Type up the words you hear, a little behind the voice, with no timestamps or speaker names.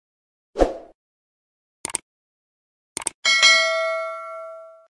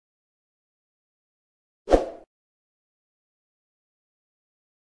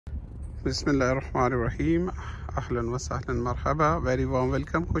बिस्मिल्लाहिर्रहमानिर्रहीम। अहलन व सहलन मरहबा, very warm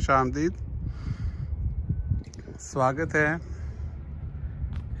welcome, खुश आमदीद, स्वागत है।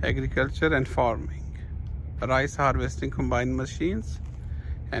 Agriculture and farming, rice harvesting combined machines,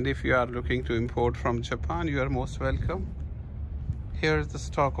 and if you are looking to import from Japan, you are most welcome. Here is the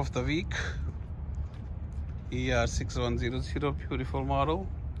stock of the week. ER6100, beautiful model.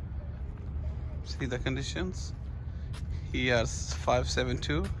 See the conditions.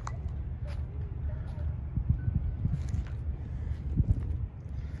 ER572.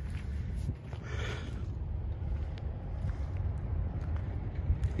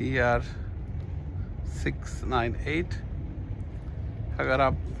 ER698। अगर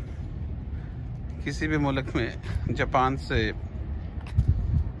आप किसी भी मुल्क में Japan से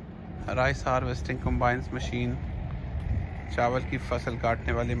rice harvesting combines machine, चावल की फसल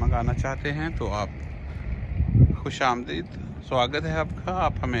काटने वाली मंगाना चाहते हैं तो आप खुश आमदीद, स्वागत है आपका।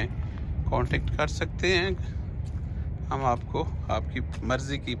 आप हमें कांटेक्ट कर सकते हैं। हम आपको आपकी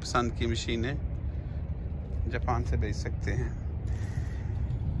मर्ज़ी की पसंद की मशीनें जापान से भेज सकते हैं।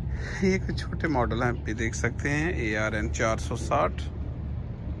 ये कुछ छोटे मॉडल हैं, भी देख सकते हैं। ARN 460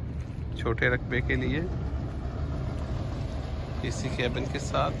 छोटे रकबे के लिए, AC कैबिन के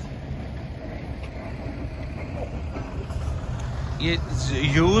साथ। ये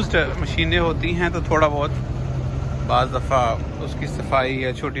यूज्ड मशीनें होती हैं तो थोड़ा बहुत बाज़ दफ़ा उसकी सफाई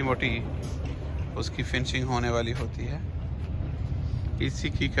या छोटी मोटी उसकी फिनिशिंग होने वाली होती है। इसी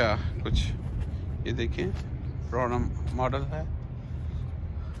की का कुछ ये देखिए पुराना मॉडल है।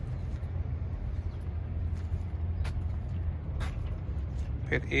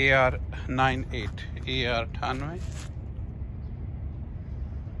 फिर AR98, AR98।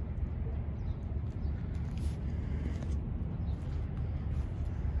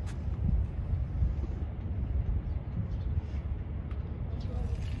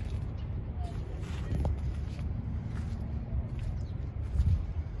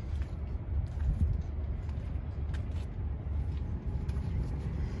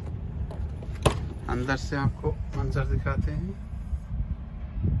 अंदर से आपको मंजर दिखाते हैं।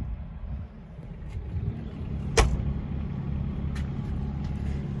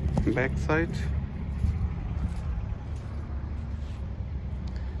 बैक साइड,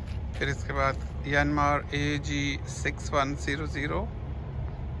 फिर इसके बाद Yanmar AG6100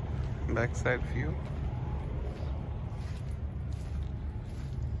 back side view.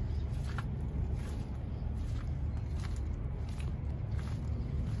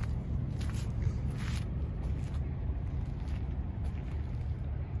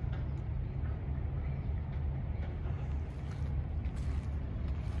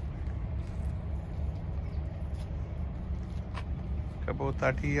 Kubota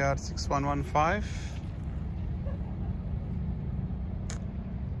TR6115,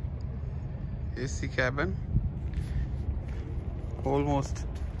 AC cabin, almost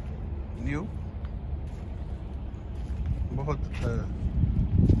new, बहुत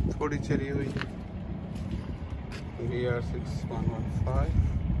थोड़ी चली हुई है। TR6115।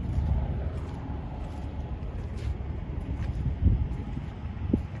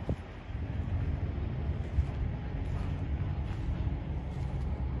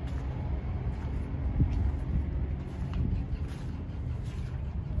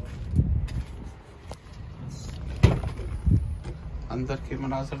 अंदर के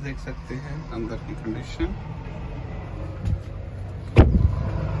मनाज़र देख सकते हैं, अंदर की कंडीशन।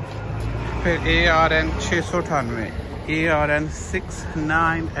 फिर ARN 698, ARN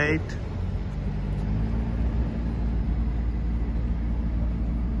 698।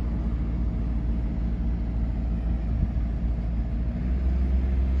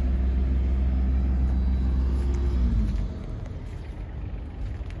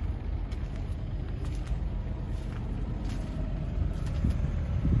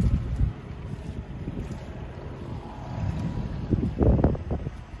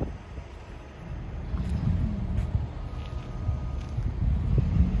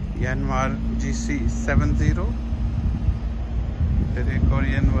 यानमार GC70, फिर एक और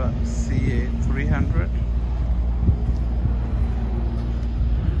Yanmar CA300।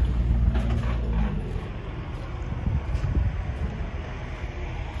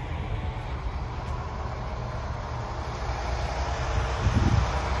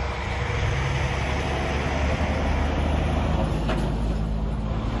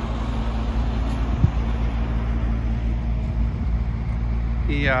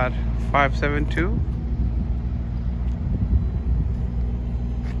 ER572,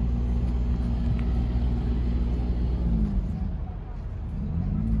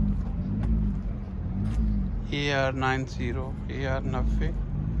 AR90, AR90।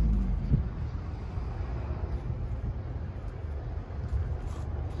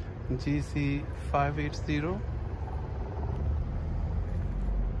 GC580,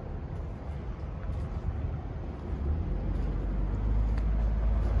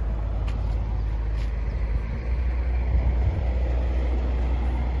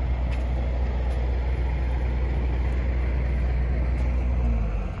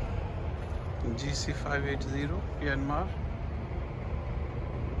 GC580 Yanmar,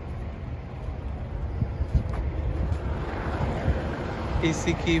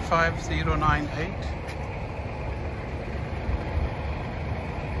 ECK 5098,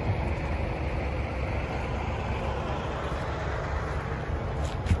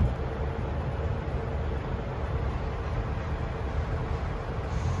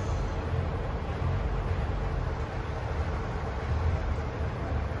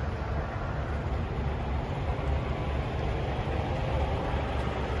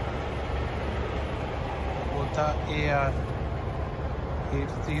 Kubota AR80,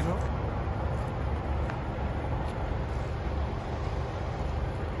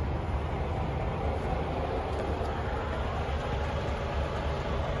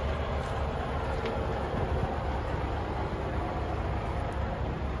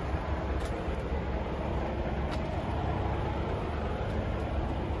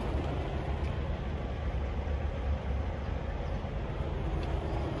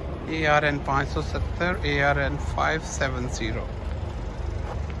 ARN 570, ARN 570,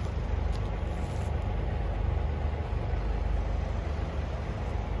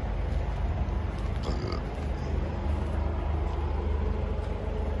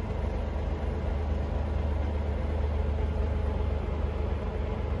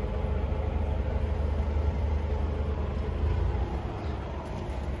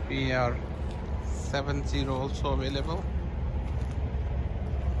 AR70 also available.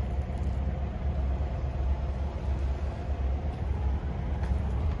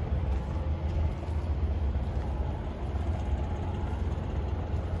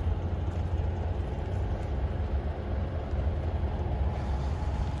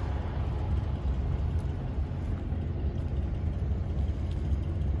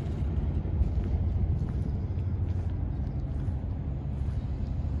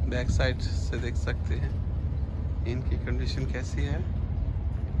 Back side से देख सकते हैं इनकी कंडीशन कैसी है।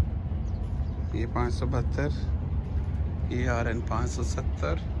 ये 572, ARN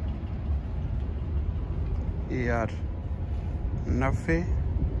 570, AR90,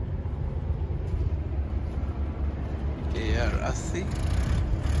 AR80,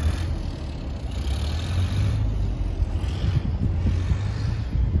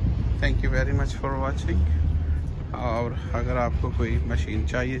 thank you very much for watching. और अगर आपको कोई मशीन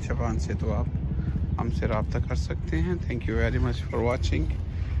चाहिए जापान से तो आप हमसे रब्ता कर सकते हैं। Thank you very much for watching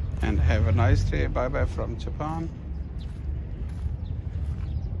and have a nice day. Bye bye from Japan.